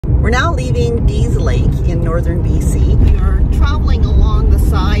We're now leaving Dease Lake in northern BC. We are traveling along the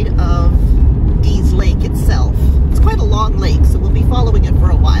side of Dease Lake itself. It's quite a long lake, so we'll be following it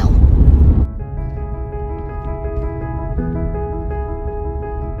for a while.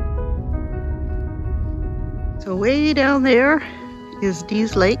 So way down there is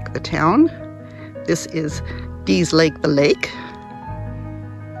Dease Lake, the town. This is Dease Lake, the lake.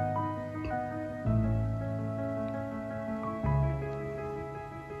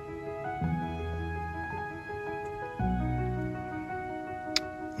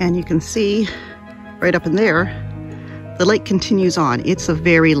 And you can see right up in there, the lake continues on. It's a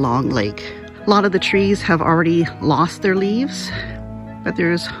very long lake. A lot of the trees have already lost their leaves, but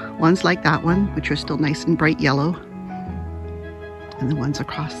there's ones like that one, which are still nice and bright yellow. And the ones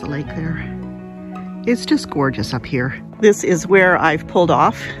across the lake there. It's just gorgeous up here. This is where I've pulled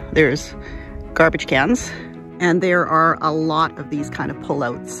off. There's garbage cans, and there are a lot of these kind of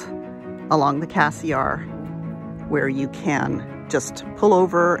pullouts along the Cassiar where you can just pull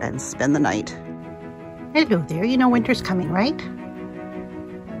over and spend the night. Hello there, you know winter's coming, right?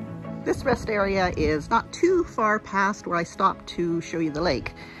 This rest area is not too far past where I stopped to show you the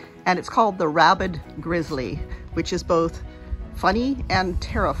lake, and it's called the Rabid Grizzly, which is both funny and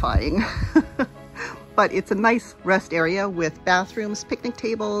terrifying. But it's a nice rest area with bathrooms, picnic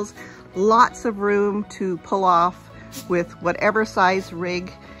tables, lots of room to pull off with whatever size rig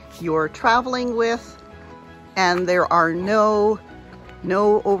you're traveling with. And there are no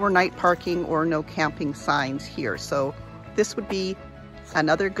overnight parking or no camping signs here. So this would be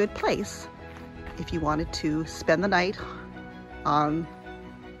another good place if you wanted to spend the night on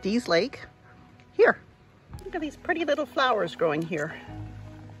Dease Lake. Here, look at these pretty little flowers growing here.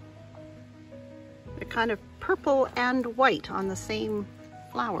 They're kind of purple and white on the same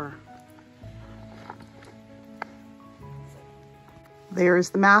flower. There's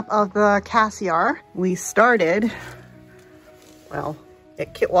the map of the Cassiar. We started, well,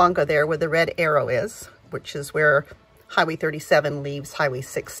 at Kitwanga there where the red arrow is, which is where Highway 37 leaves Highway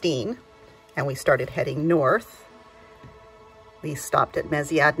 16. And we started heading north. We stopped at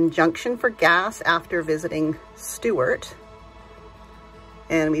Meziadin Junction for gas after visiting Stewart.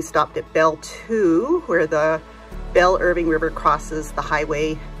 And we stopped at Bell 2, where the Bell Irving River crosses the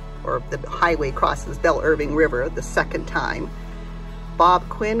highway, or the highway crosses Bell Irving River the second time. Bob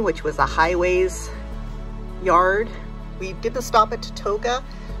Quinn, which was a highways yard. We didn't stop at Tatoga.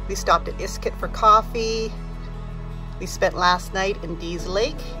 We stopped at Iskut for coffee. We spent last night in Dease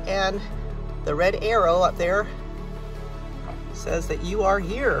Lake, and the red arrow up there says that you are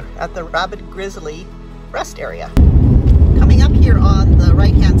here at the Rabid Grizzly rest area. Coming up here on the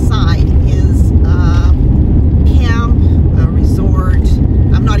right-hand side is a camp, a resort.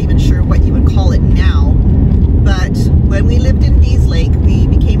 I'm not even sure what you would call it now, but when we lived in Dease Lake, we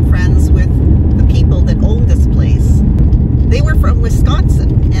became friends with the people that owned this place. They were from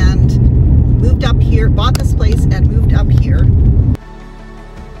Wisconsin and moved up here, bought this place and moved up here.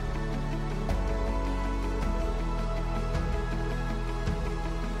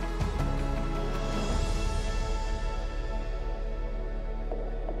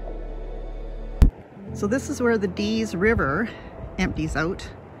 So this is where the Dease River empties out,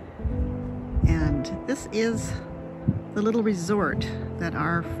 and this is the little resort that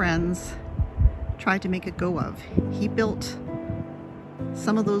our friends tried to make a go of. He built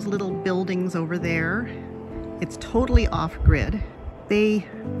some of those little buildings over there. It's totally off-grid. They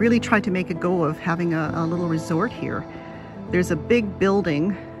really tried to make a go of having a little resort here. There's a big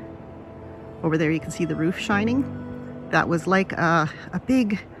building over there, you can see the roof shining. That was like a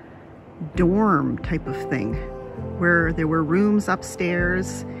big dorm type of thing where there were rooms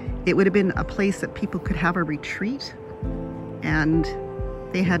upstairs. It would have been a place that people could have a retreat, and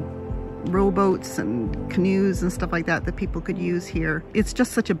they had rowboats and canoes and stuff like that that people could use here. It's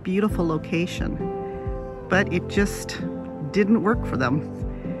just such a beautiful location, but it just didn't work for them,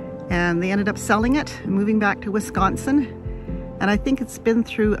 and they ended up selling it and moving back to Wisconsin. And I think it's been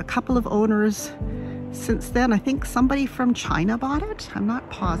through a couple of owners since then. I think somebody from China bought it. I'm not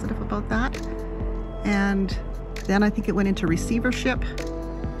positive about that. And then I think it went into receivership,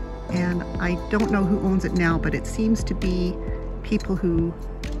 and I don't know who owns it now, but it seems to be people who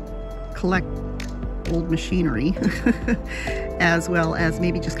collect old machinery as well as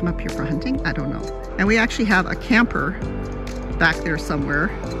maybe just come up here for hunting. I don't know. And we actually have a camper back there somewhere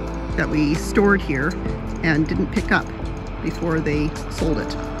that we stored here and didn't pick up before they sold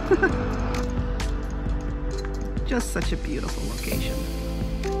it. Just such a beautiful location.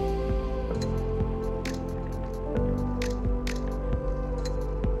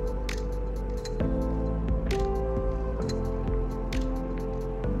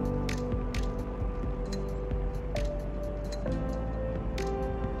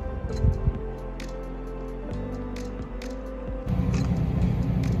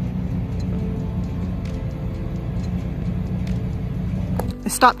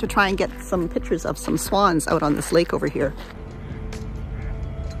 stopped to try and get some pictures of some swans out on this lake over here.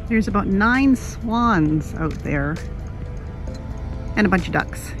 There's about 9 swans out there and a bunch of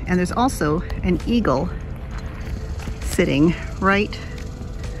ducks. And there's also an eagle sitting right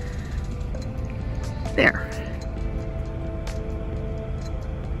there.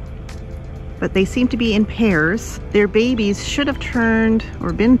 But they seem to be in pairs. Their babies should have turned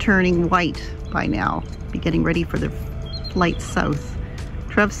or been turning white by now, be getting ready for their flight south.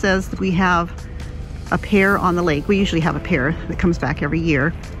 Trev says that we have a pair on the lake. We usually have a pair that comes back every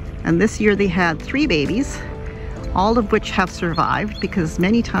year. And this year they had 3 babies, all of which have survived, because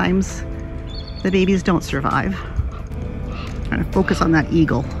many times the babies don't survive. I'm trying to focus on that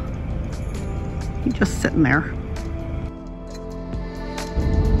eagle. He's just sitting there.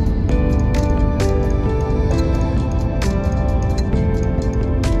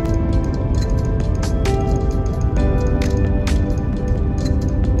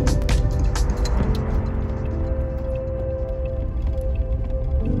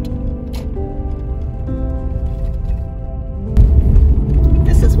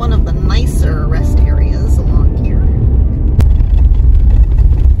 One of the nicer rest areas along here.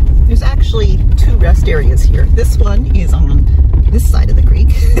 There's actually 2 rest areas here. This one is on this side of the creek,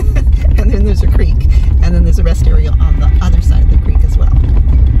 and then there's a creek, and then there's a rest area on the other side of the creek as well.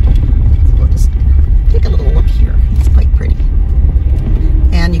 So we'll just take a little look here. It's quite pretty.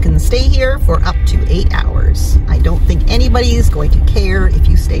 And you can stay here for up to 8 hours. I don't think anybody is going to care if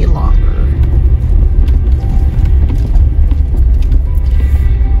you stay longer.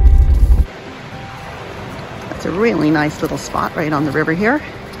 It's a really nice little spot right on the river here.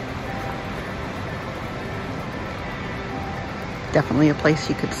 Definitely a place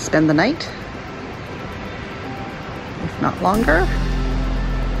you could spend the night, if not longer.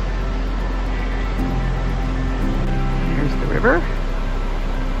 There's the river.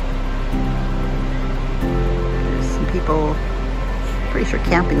 There's some people, pretty sure,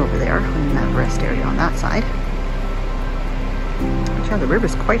 camping over there in that rest area on that side. But yeah, the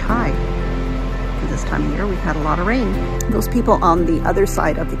river's quite high. This time of year we've had a lot of rain. Those people on the other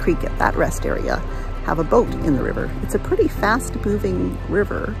side of the creek at that rest area have a boat in the river. It's a pretty fast moving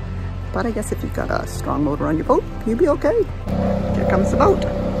river, but I guess if you've got a strong motor on your boat, you'll be okay. Here comes the boat.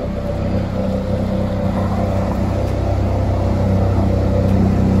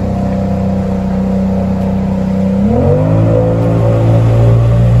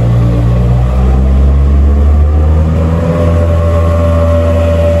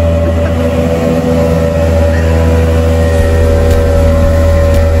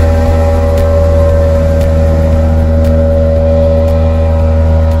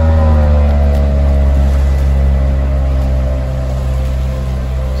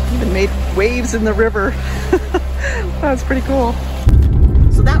 Waves in the river. That's pretty cool.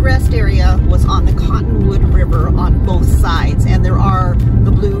 So that rest area was on the Cottonwood River on both sides, and there are the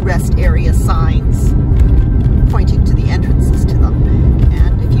blue rest area signs pointing to the entrances to them.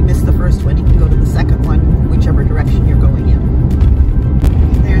 And if you missed the first one, you can go to the second one, whichever direction you're going in.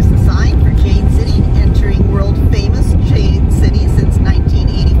 There's the sign for Jade City, entering world famous Jade City since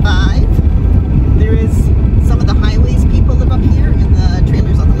 1985. There is some of the highways people live up here in the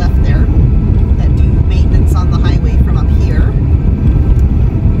trailers on the left there. On the highway from up here.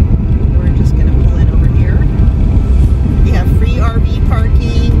 We're just going to pull in over here. We have free RV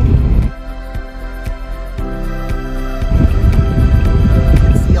parking. You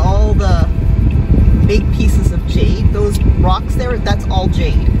can see all the big pieces of jade. Those rocks there, that's all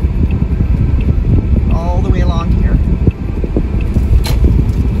jade. All the way along here.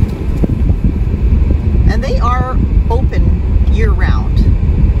 And they are open year-round.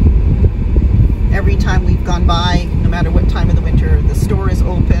 Every time we've gone by, no matter what time of the winter, the store is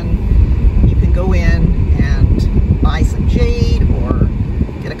open. You can go in and buy some jade or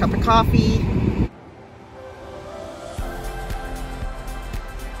get a cup of coffee.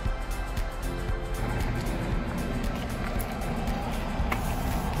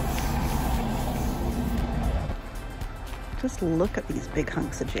 Just look at these big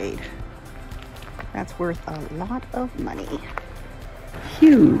hunks of jade. That's worth a lot of money.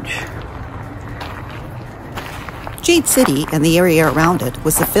 Huge. Jade City and the area around it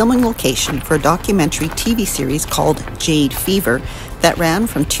was the filming location for a documentary TV series called Jade Fever that ran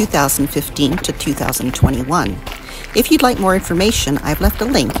from 2015 to 2021. If you'd like more information, I've left a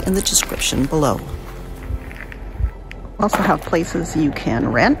link in the description below. We also have places you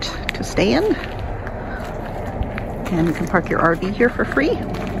can rent to stay in, and you can park your RV here for free.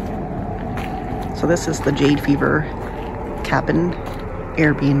 So this is the Jade Fever cabin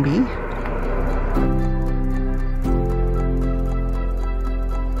Airbnb.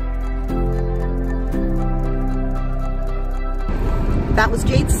 that was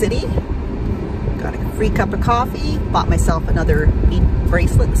Jade City. Got a free cup of coffee, bought myself another bead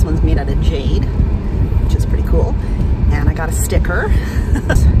bracelet. This one's made out of jade, which is pretty cool. And I got a sticker.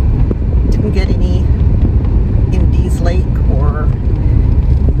 Didn't get any in Dease Lake or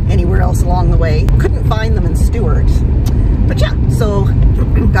anywhere else along the way. Couldn't find them in Stewart. But yeah, so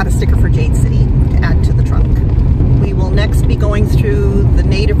got a sticker for Jade City to add to the trunk. We will next be going through the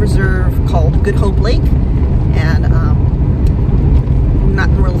native reserve called Good Hope Lake. And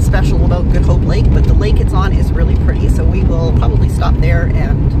nothing real special about Good Hope Lake, but the lake it's on is really pretty, so we will probably stop there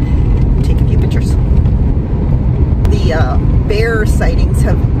and take a few pictures. The bear sightings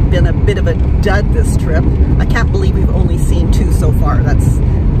have been a bit of a dud this trip. I can't believe we've only seen 2 so far. That's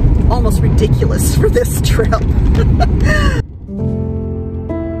almost ridiculous for this trip.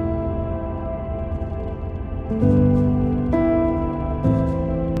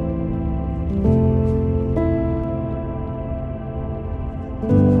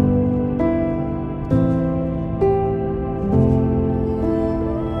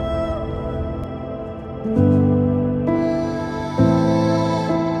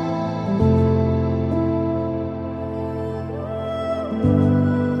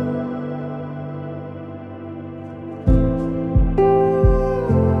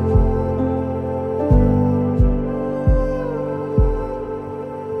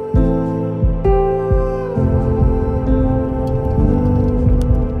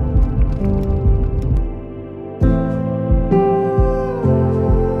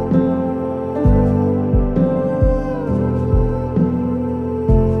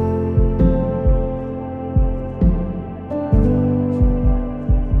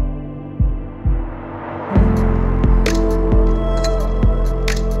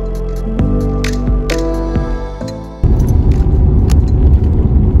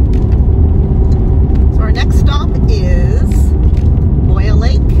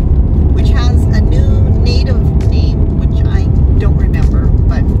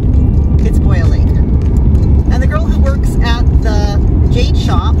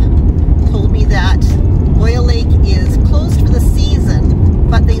 Told me that Boya Lake is closed for the season,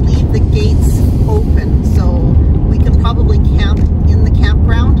 but they leave the gates open, so we can probably camp in the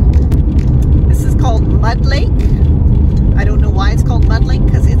campground. This is called Mud Lake. I don't know why it's called Mud Lake,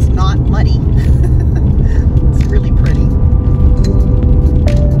 because it's not muddy. It's really pretty.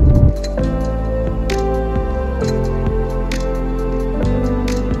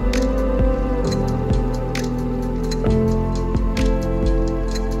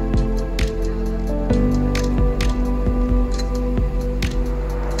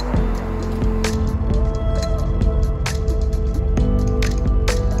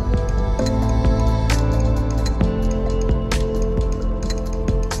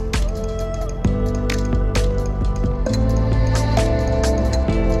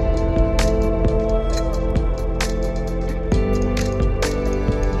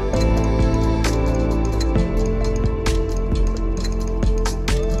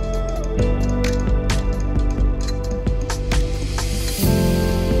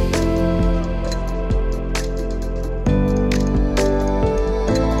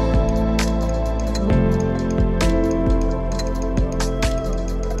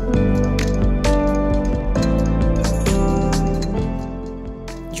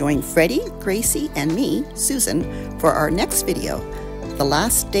 Join Freddie, Gracie, and me, Susan, for our next video, the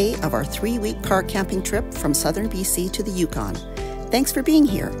last day of our 3-week car camping trip from southern BC to the Yukon. Thanks for being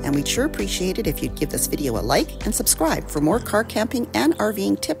here, and we'd sure appreciate it if you'd give this video a like and subscribe for more car camping and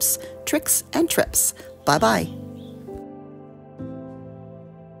RVing tips, tricks, and trips. Bye-bye.